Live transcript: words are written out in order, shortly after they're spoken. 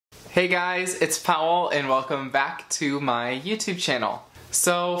Hey guys, it's Powell and welcome back to my YouTube channel.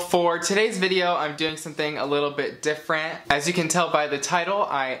 So for today's video, I'm doing something a little bit different. As you can tell by the title,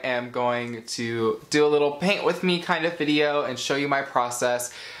 I am going to do a little paint with me kind of video and show you my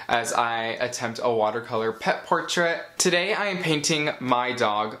process as I attempt a watercolor pet portrait. Today I am painting my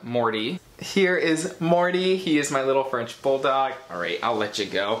dog, Morty. Here is Morty. He is my little French bulldog. Alright, I'll let you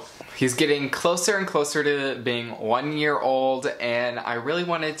go. He's getting closer and closer to being 1 year old, and I really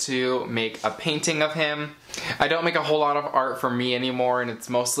wanted to make a painting of him. I don't make a whole lot of art for me anymore, and it's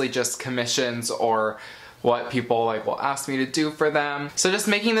mostly just commissions or what people will ask me to do for them. So just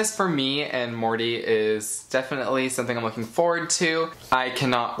making this for me and Morty is definitely something I'm looking forward to. I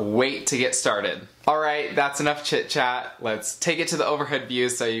cannot wait to get started. Alright, that's enough chit chat. Let's take it to the overhead view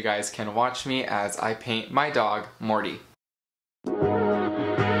so you guys can watch me as I paint my dog, Morty.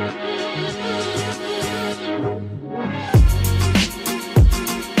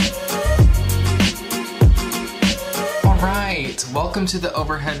 Welcome to the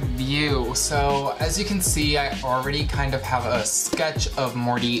overhead view. So as you can see, I already kind of have a sketch of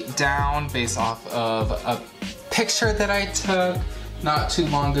Morty down based off of a picture that I took not too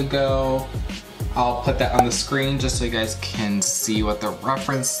long ago. I'll put that on the screen just so you guys can see what the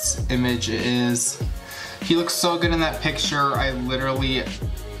reference image is. He looks so good in that picture.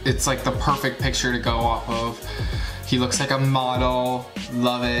 It's like the perfect picture to go off of. He looks like a model,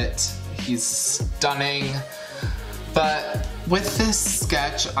 love it. He's stunning. But with this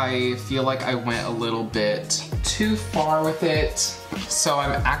sketch, I feel like I went a little bit too far with it. So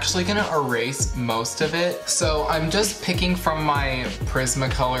I'm actually gonna erase most of it. So I'm just picking from my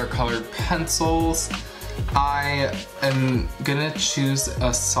Prismacolor colored pencils. I am gonna choose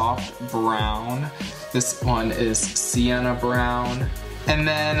a soft brown. This one is sienna brown. And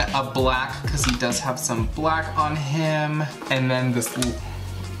then a black, because he does have some black on him. And then this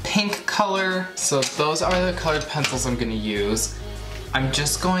pink color. So those are the colored pencils I'm gonna use. I'm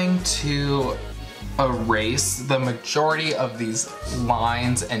just going to erase the majority of these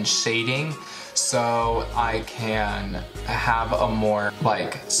lines and shading so I can have a more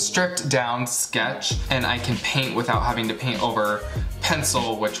stripped down sketch, and I can paint without having to paint over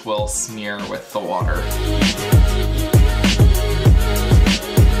pencil, which will smear with the water.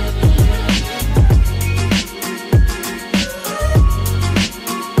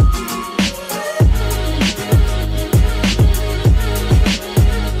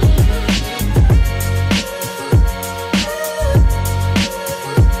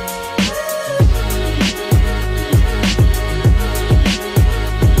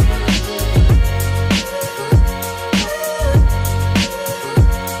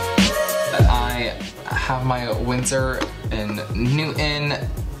 My Winsor & Newton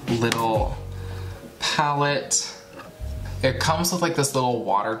little palette. It comes with this little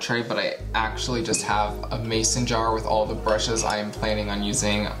water tray, but I actually just have a mason jar with all the brushes I am planning on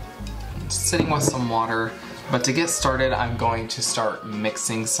using, sitting with some water. But to get started, I'm going to start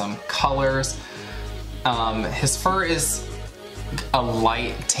mixing some colors. His fur is a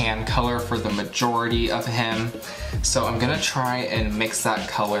light tan color for the majority of him, so I'm gonna try and mix that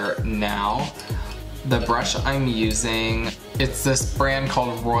color now. The brush I'm using, it's this brand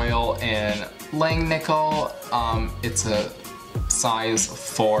called Royal and Langnickel. It's a size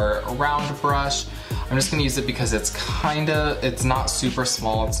 4 round brush. I'm just gonna use it because it's not super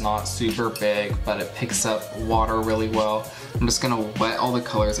small, it's not super big, but it picks up water really well. I'm just gonna wet all the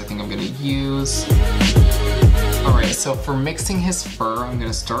colors I think I'm gonna use. Alright, so for mixing his fur, I'm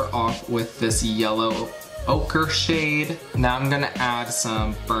gonna start off with this yellow ochre shade. Now I'm gonna add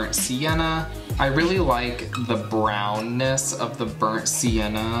some burnt sienna. I really like the brownness of the burnt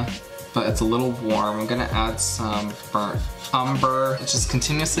sienna, but it's a little warm. I'm gonna add some burnt umber. It's just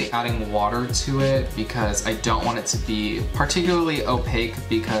continuously adding water to it because I don't want it to be particularly opaque,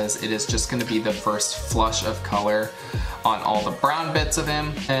 because it is just gonna be the first flush of color on all the brown bits of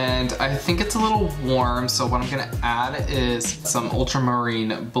him. And I think it's a little warm, so what I'm gonna add is some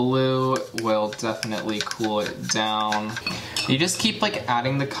ultramarine blue. Will definitely cool it down. You just keep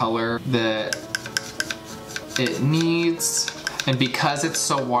adding the color that it needs. And because it's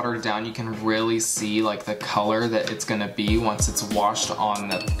so watered down, you can really see the color that it's gonna be once it's washed on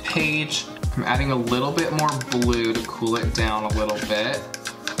the page. I'm adding a little bit more blue to cool it down a little bit.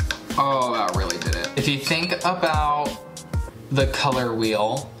 Oh, that really did it. If you think about the color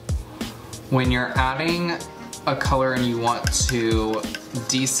wheel, when you're adding a color and you want to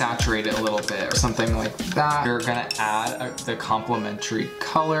desaturate it a little bit or something like that, you're gonna add the complementary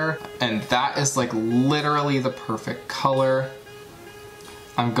color, and that is literally the perfect color.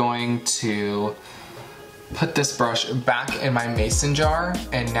 I'm going to put this brush back in my mason jar,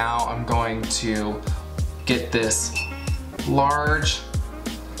 and now I'm going to get this large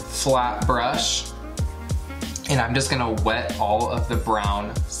flat brush, and I'm just gonna wet all of the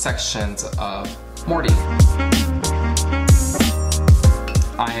brown sections of Morty.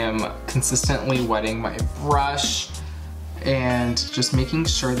 I am consistently wetting my brush and just making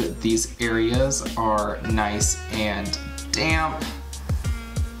sure that these areas are nice and damp.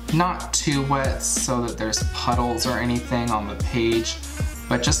 Not too wet so that there's puddles or anything on the page,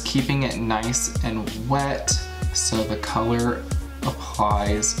 but just keeping it nice and wet so the color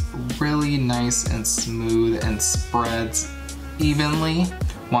applies really nice and smooth and spreads evenly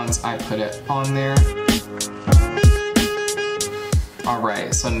once I put it on there.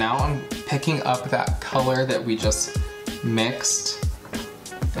 Alright, so now I'm picking up that color that we just mixed,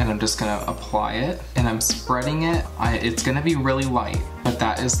 and I'm just gonna apply it, and I'm spreading it. It's gonna be really light, but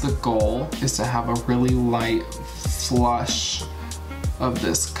that is the goal, is to have a really light flush of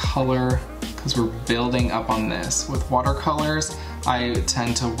this color, because we're building up on this. With watercolors, I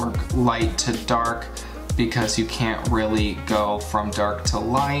tend to work light to dark because you can't really go from dark to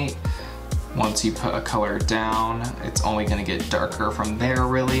light. Once you put a color down, it's only gonna get darker from there,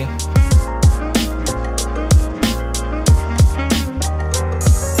 really.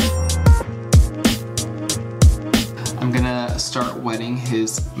 I'm gonna start wetting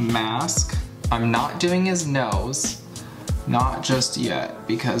his mask. I'm not doing his nose, not just yet,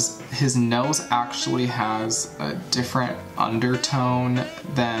 because his nose actually has a different undertone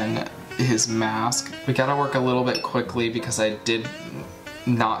than his mask. We gotta work a little bit quickly because I did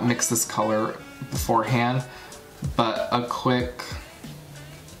not mix this color beforehand, but a quick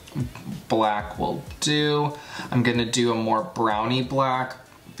black will do. I'm gonna do a more browny black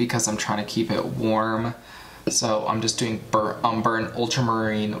because I'm trying to keep it warm. So I'm just doing burnt umber and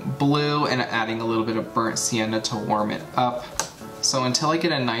ultramarine blue and adding a little bit of burnt sienna to warm it up. So until I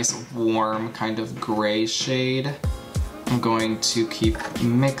get a nice warm kind of gray shade, I'm going to keep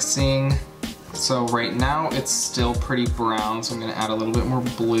mixing. So right now it's still pretty brown, so I'm gonna add a little bit more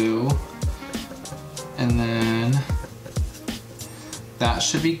blue. And then that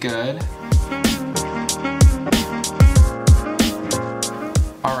should be good.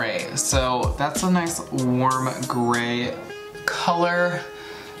 Alright, so that's a nice warm gray color.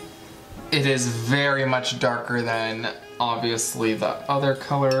 It is very much darker than obviously the other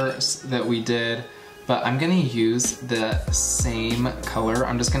colors that we did, but I'm gonna use the same color.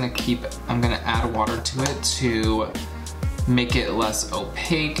 I'm gonna add water to it to make it less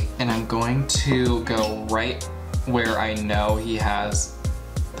opaque, and I'm going to go right where I know he has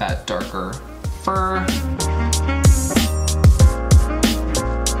that darker fur.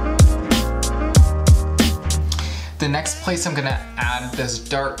 The next place I'm gonna add this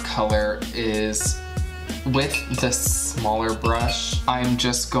dark color is with this smaller brush. I'm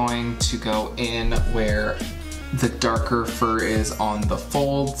just going to go in where the darker fur is on the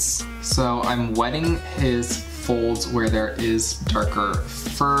folds. So I'm wetting his folds where there is darker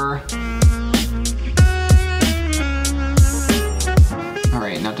fur. All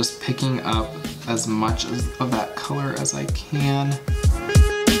right, now just picking up as much of that color as I can.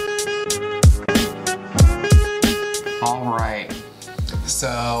 All right,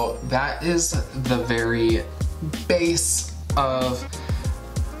 so that is the very base of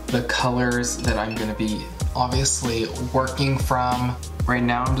the colors that I'm gonna be obviously working from. Right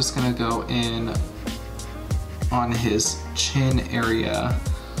now I'm just gonna go in on his chin area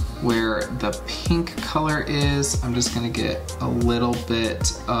where the pink color is. I'm just gonna get a little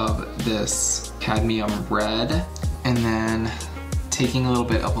bit of this cadmium red, and then taking a little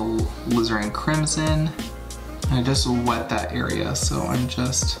bit of a alizarin crimson. I just wet that area, so I'm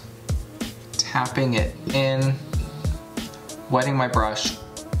just tapping it in, wetting my brush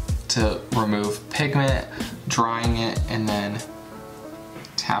to remove pigment, drying it, and then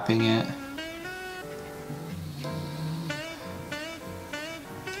tapping it.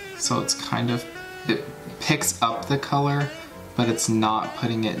 So it's it picks up the color, but it's not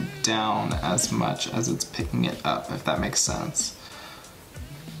putting it down as much as it's picking it up, if that makes sense.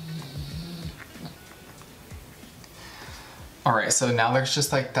 Alright, so now there's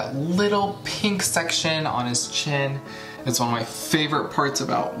just like that little pink section on his chin. It's one of my favorite parts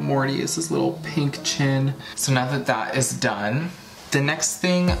about Morty, is his little pink chin. So now that that is done, the next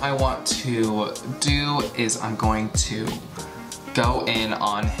thing I want to do is I'm going to go in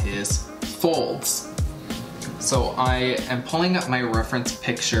on his folds. So I am pulling up my reference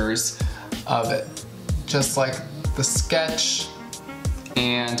pictures of it, just like the sketch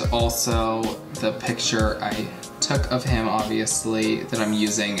and also the picture I took of him, obviously, that I'm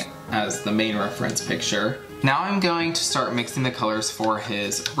using as the main reference picture. Now I'm going to start mixing the colors for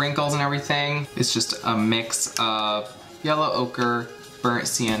his wrinkles and everything. It's just a mix of yellow ochre, burnt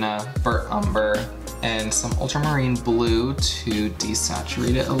sienna, burnt umber, and some ultramarine blue to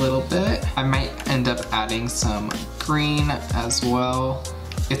desaturate it a little bit. I might end up adding some green as well.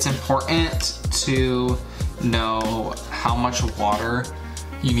 It's important to know how much water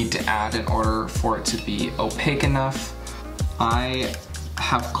you need to add in order for it to be opaque enough. I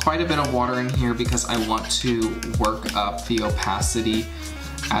have quite a bit of water in here because I want to work up the opacity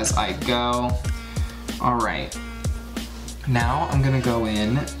as I go. All right, now I'm gonna go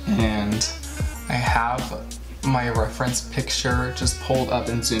in and I have my reference picture just pulled up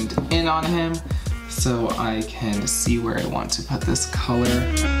and zoomed in on him so I can see where I want to put this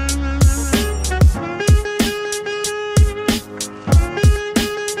color.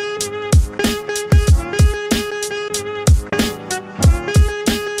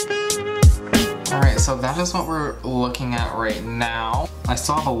 So that is what we're looking at right now. I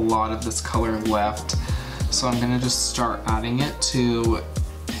still have a lot of this color left, so I'm gonna just start adding it to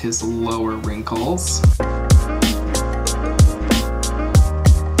his lower wrinkles.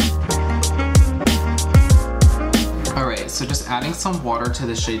 Alright, so just adding some water to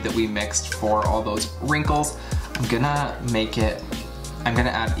the shade that we mixed for all those wrinkles. I'm gonna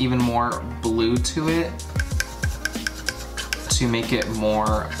add even more blue to it to make it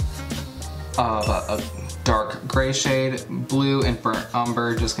more of a dark gray shade. Blue and burnt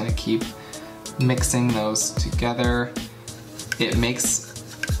umber, just gonna keep mixing those together. It makes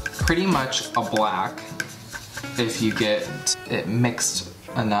pretty much a black if you get it mixed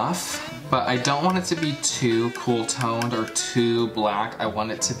enough, but I don't want it to be too cool toned or too black. I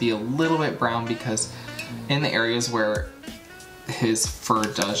want it to be a little bit brown because in the areas where his fur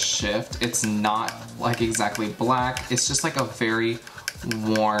does shift, it's not like exactly black, it's just like a very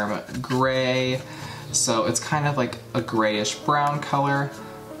warm gray, so it's kind of like a grayish brown color.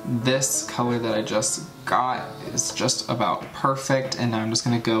 This color that I just got is just about perfect, and now I'm just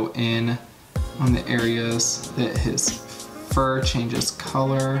gonna go in on the areas that his fur changes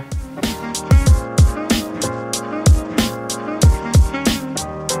color.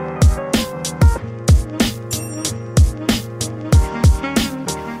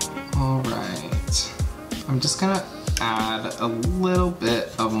 Alright, I'm just gonna add a little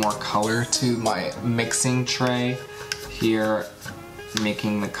bit of more color to my mixing tray here,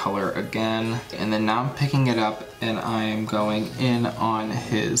 making the color again. And then now I'm picking it up and I'm going in on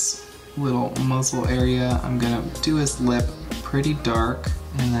his little muzzle area. I'm gonna do his lip pretty dark,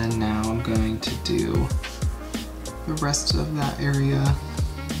 and then now I'm going to do the rest of that area.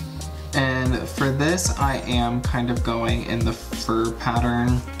 And for this, I am kind of going in the fur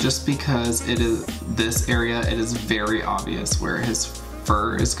pattern just because it is this area, it is very obvious where his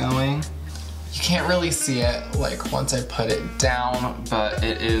fur is going. You can't really see it like once I put it down, but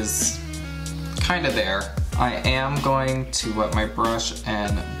it is kind of there. I am going to wet my brush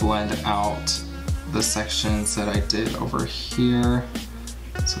and blend out the sections that I did over here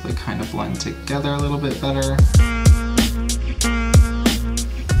so they kind of blend together a little bit better.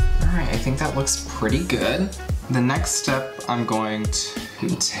 I think that looks pretty good. The next step I'm going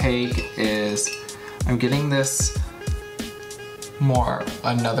to take is I'm getting this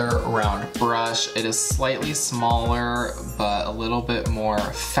another round brush. It is slightly smaller, but a little bit more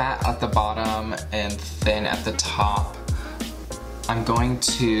fat at the bottom and thin at the top. I'm going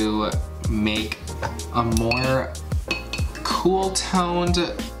to make a more cool toned,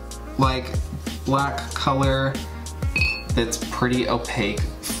 like black color that's pretty opaque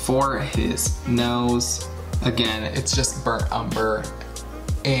for his nose. Again, it's just burnt umber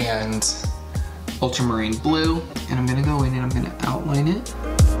and ultramarine blue, and I'm gonna go in and I'm gonna outline it.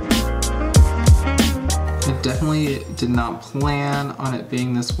 I definitely did not plan on it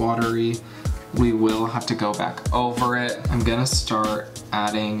being this watery. We will have to go back over it. I'm gonna start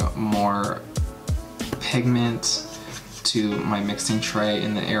adding more pigment to my mixing tray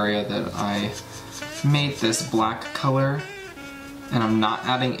in the area that I made this black color. And I'm not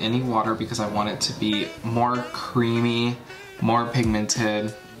adding any water because I want it to be more creamy, more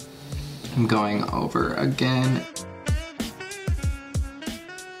pigmented. I'm going over again.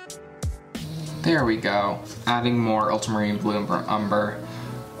 There we go. Adding more ultramarine blue and burnt umber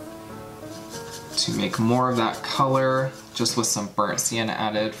to make more of that color, just with some burnt sienna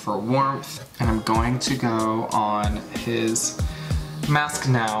added for warmth. And I'm going to go on his mask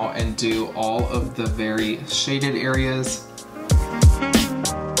now and do all of the very shaded areas.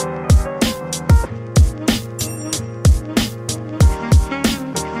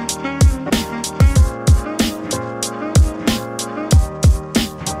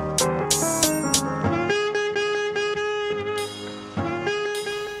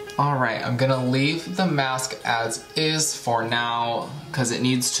 All right, I'm gonna leave the mask as is for now because it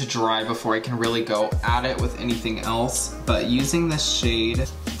needs to dry before I can really go at it with anything else. But using the shade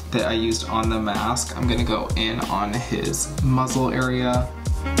that I used on the mask, I'm gonna go in on his muzzle area.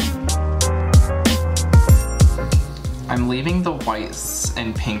 I'm leaving the whites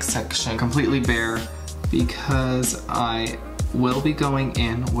and pink section completely bare because I will be going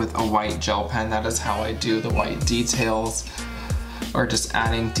in with a white gel pen. That is how I do the white details, or just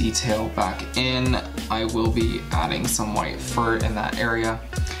adding detail back in. I will be adding some white fur in that area.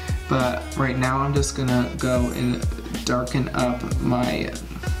 But right now I'm just gonna go and darken up my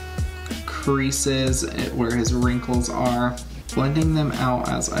creases where his wrinkles are, blending them out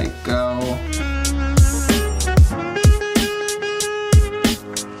as I go.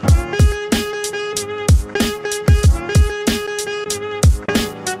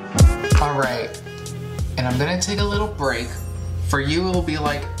 All right, and I'm gonna take a little break. For you, it'll be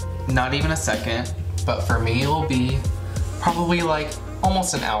like not even a second, but for me, it'll be probably like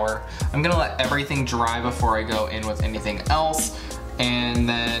almost an hour. I'm gonna let everything dry before I go in with anything else, and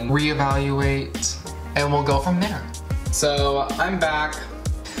then reevaluate, and we'll go from there. So I'm back.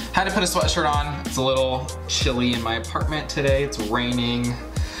 Had to put a sweatshirt on. It's a little chilly in my apartment today. It's raining.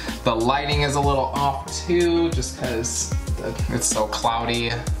 The lighting is a little off too, just because it's so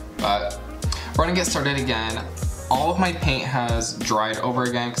cloudy, but we're gonna get started again. All of my paint has dried over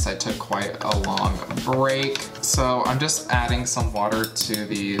again because I took quite a long break. So I'm just adding some water to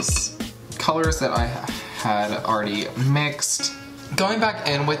these colors that I had already mixed. Going back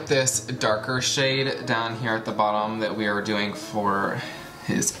in with this darker shade down here at the bottom that we are doing for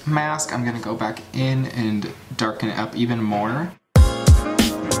his mask, I'm gonna go back in and darken it up even more. I'm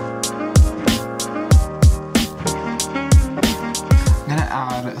gonna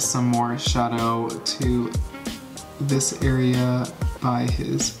add some more shadow to this area by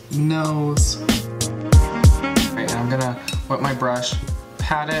his nose. Right, and I'm gonna wet my brush,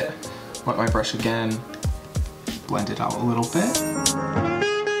 pat it, wet my brush again, blend it out a little bit.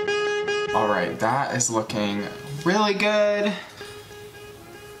 All right, that is looking really good.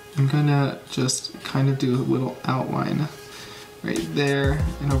 I'm gonna just kind of do a little outline right there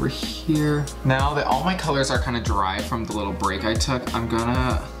and over here. Now that all my colors are kind of dry from the little break I took, I'm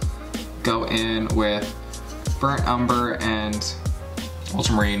gonna go in with burnt umber and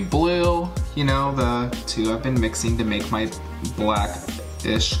ultramarine blue. You know, the two I've been mixing to make my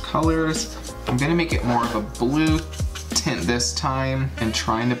black-ish colors. I'm gonna make it more of a blue tint this time and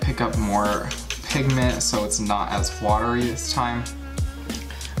trying to pick up more pigment so it's not as watery this time.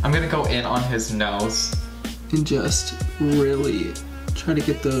 I'm gonna go in on his nose and just really try to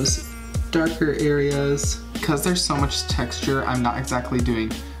get those darker areas. Because there's so much texture, I'm not exactly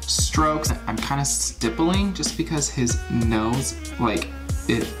doing strokes. I'm kind of stippling just because his nose, like,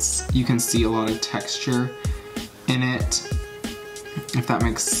 you can see a lot of texture in it, if that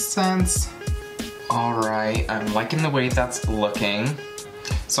makes sense. All right, I'm liking the way that's looking.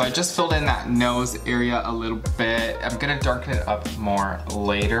 So I just filled in that nose area a little bit. I'm gonna darken it up more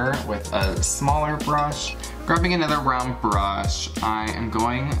later with a smaller brush. Grabbing another round brush, I am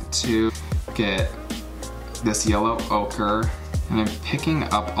going to get this yellow ochre, and I'm picking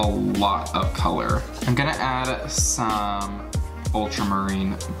up a lot of color. I'm gonna add some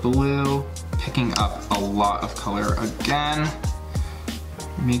ultramarine blue, picking up a lot of color again,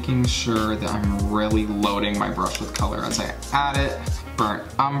 making sure that I'm really loading my brush with color as I add it. Burnt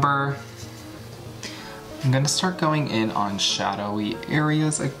umber. I'm gonna start going in on shadowy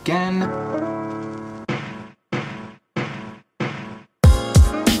areas again.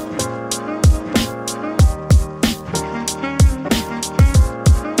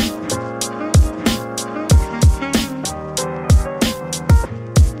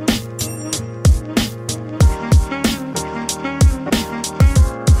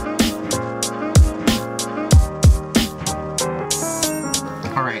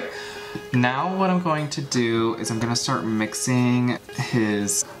 Now what I'm going to do is I'm going to start mixing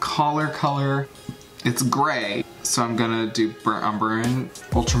his collar color. It's gray, so I'm going to do burnt umber and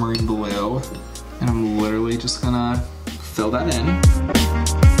ultramarine blue, and I'm literally just going to fill that in.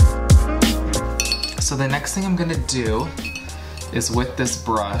 So the next thing I'm going to do is with this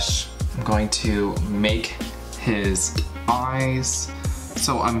brush, I'm going to make his eyes.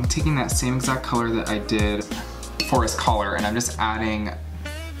 So I'm taking that same exact color that I did for his collar, and I'm just adding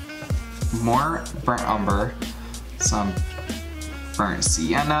more burnt umber, some burnt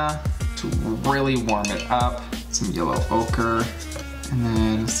sienna to really warm it up, some yellow ochre, and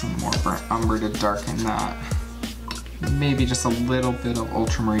then some more burnt umber to darken that. Maybe just a little bit of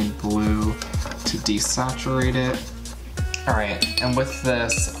ultramarine blue to desaturate it. Alright, and with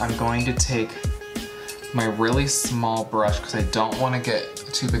this, I'm going to take my really small brush because I don't want to get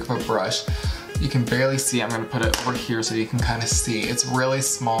too big of a brush. You can barely see, I'm going to put it over here so you can kind of see. It's really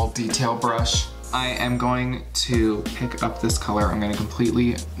small detail brush. I am going to pick up this color. I'm going to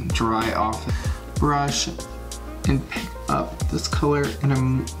completely dry off the brush and pick up this color, and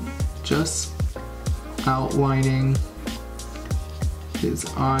I'm just outlining his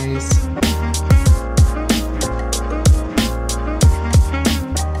eyes.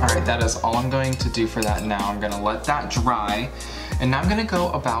 Alright, that is all I'm going to do for that now. I'm going to let that dry, and now I'm going to go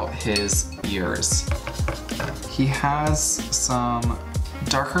about his ears. He has some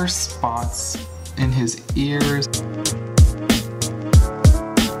darker spots in his ears.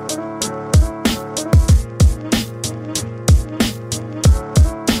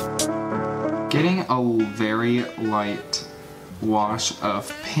 Getting a very light wash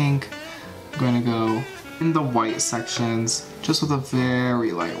of pink. I'm going to go in the white sections just with a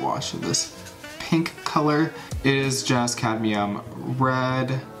very light wash of this pink color. It is just cadmium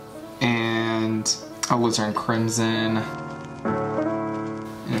red and alizarin crimson,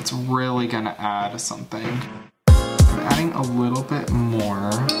 and it's really gonna add something. I'm adding a little bit more.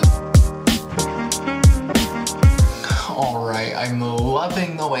 Alright, I'm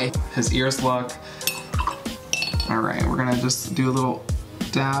loving the way his ears look. Alright, we're gonna just do a little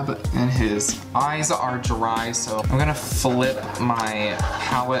dab, and his eyes are dry, so I'm gonna flip my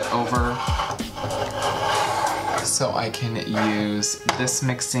palette over so I can use this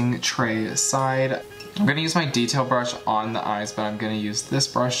mixing tray side. I'm gonna use my detail brush on the eyes, but I'm gonna use this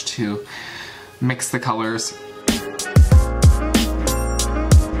brush to mix the colors.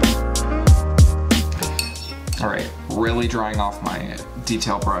 Alright, really drying off my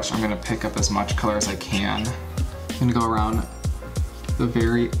detail brush. I'm gonna pick up as much color as I can. I'm gonna go around the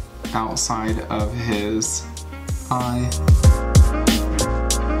very outside of his eye.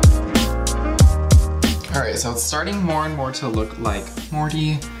 Alright, so it's starting more and more to look like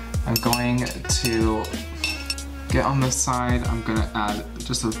Morty. I'm going to get on this side. I'm gonna add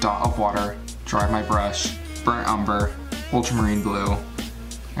just a dot of water, dry my brush, burnt umber, ultramarine blue.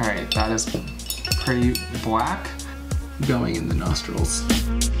 Alright, that is pretty black. Going in the nostrils.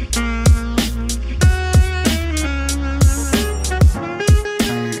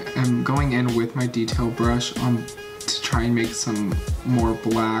 Going in with my detail brush to try and make some more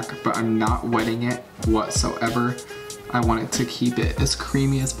black, but I'm not wetting it whatsoever. I want it to keep it as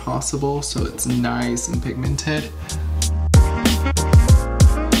creamy as possible so it's nice and pigmented.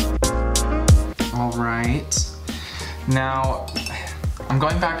 Alright, now I'm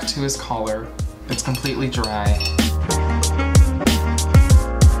going back to his collar. It's completely dry.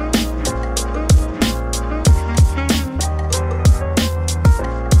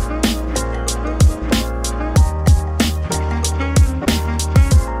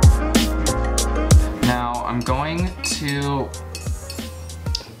 To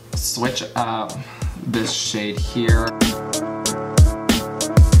switch up this shade here,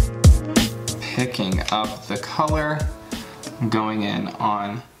 picking up the color, going in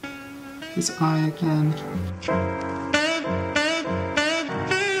on his eye again.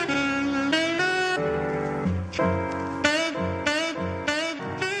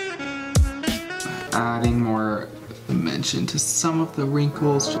 Adding more dimension to some of the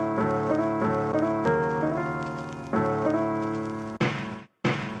wrinkles.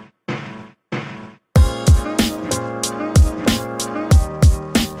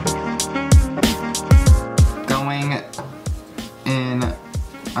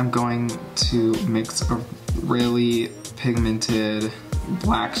 I'm going to mix a really pigmented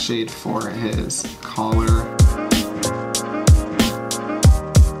black shade for his collar.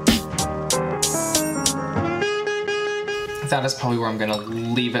 That is probably where I'm gonna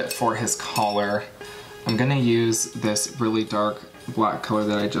leave it for his collar. I'm gonna use this really dark black color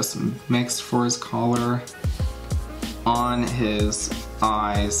that I just mixed for his collar on his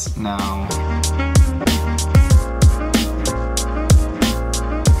eyes now.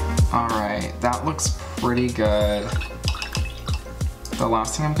 Alright, that looks pretty good. The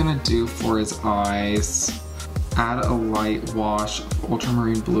last thing I'm gonna do for his eyes, add a light wash of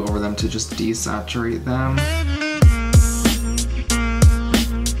ultramarine blue over them to just desaturate them.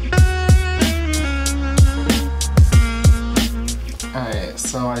 Alright,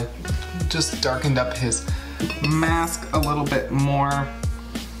 so I just darkened up his mask a little bit more.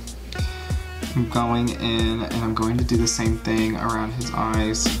 I'm going in and I'm going to do the same thing around his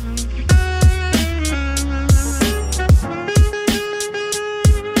eyes.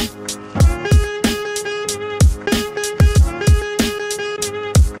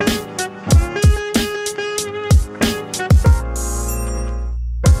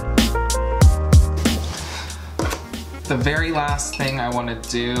 The very last thing I want to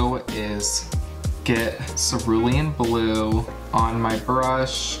do is get cerulean blue on my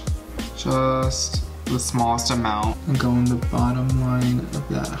brush, just the smallest amount, and go in the bottom line of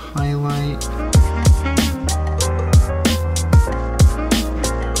that highlight.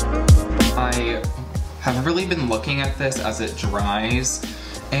 I have really been looking at this as it dries,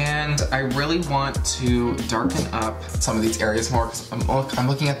 and I really want to darken up some of these areas more because I'm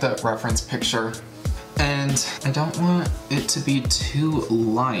looking at the reference picture and I don't want it to be too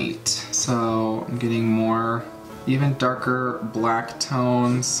light. So I'm getting more, even darker black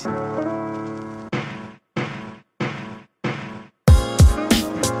tones.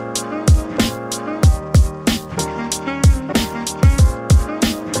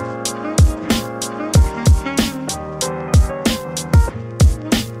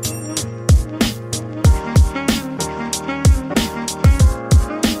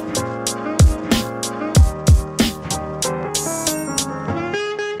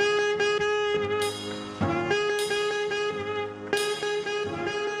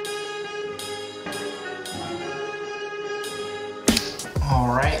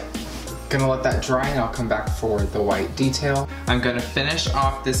 Alright, gonna let that dry and I'll come back for the white detail. I'm gonna finish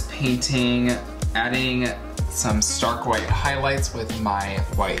off this painting adding some stark white highlights with my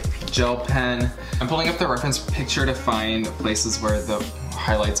white gel pen. I'm pulling up the reference picture to find places where the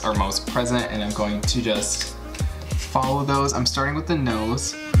highlights are most present, and I'm going to just follow those. I'm starting with the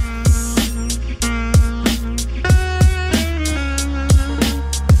nose.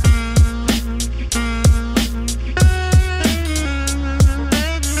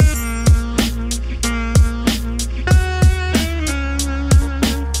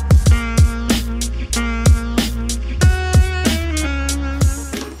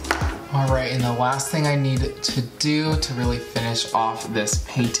 Alright, and the last thing I need to do to really finish off this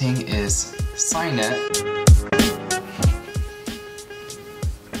painting is sign it.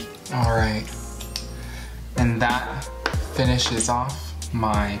 Alright, and that finishes off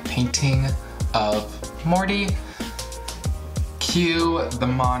my painting of Morty. Cue the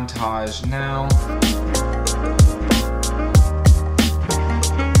montage now.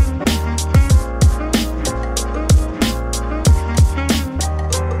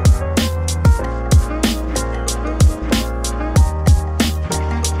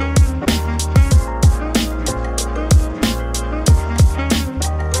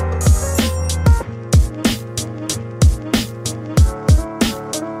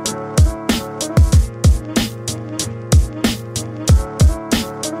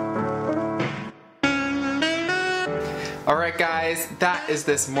 Alright guys, that is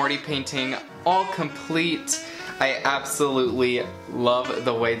this Morty painting all complete. I absolutely love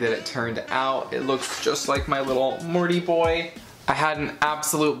the way that it turned out. It looks just like my little Morty boy. I had an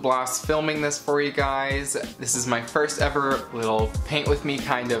absolute blast filming this for you guys. This is my first ever little paint with me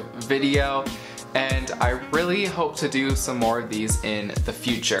kind of video, and I really hope to do some more of these in the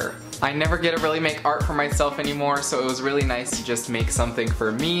future. I never get to really make art for myself anymore, so it was really nice to just make something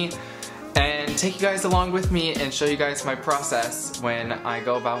for me and take you guys along with me and show you guys my process when I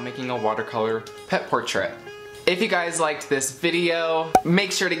go about making a watercolor pet portrait. If you guys liked this video,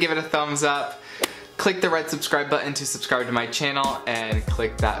 make sure to give it a thumbs up. Click the red subscribe button to subscribe to my channel and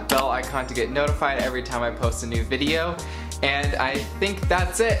click that bell icon to get notified every time I post a new video. And I think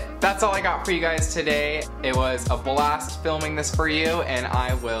that's it. That's all I got for you guys today. It was a blast filming this for you, and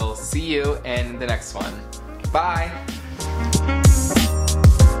I will see you in the next one. Bye!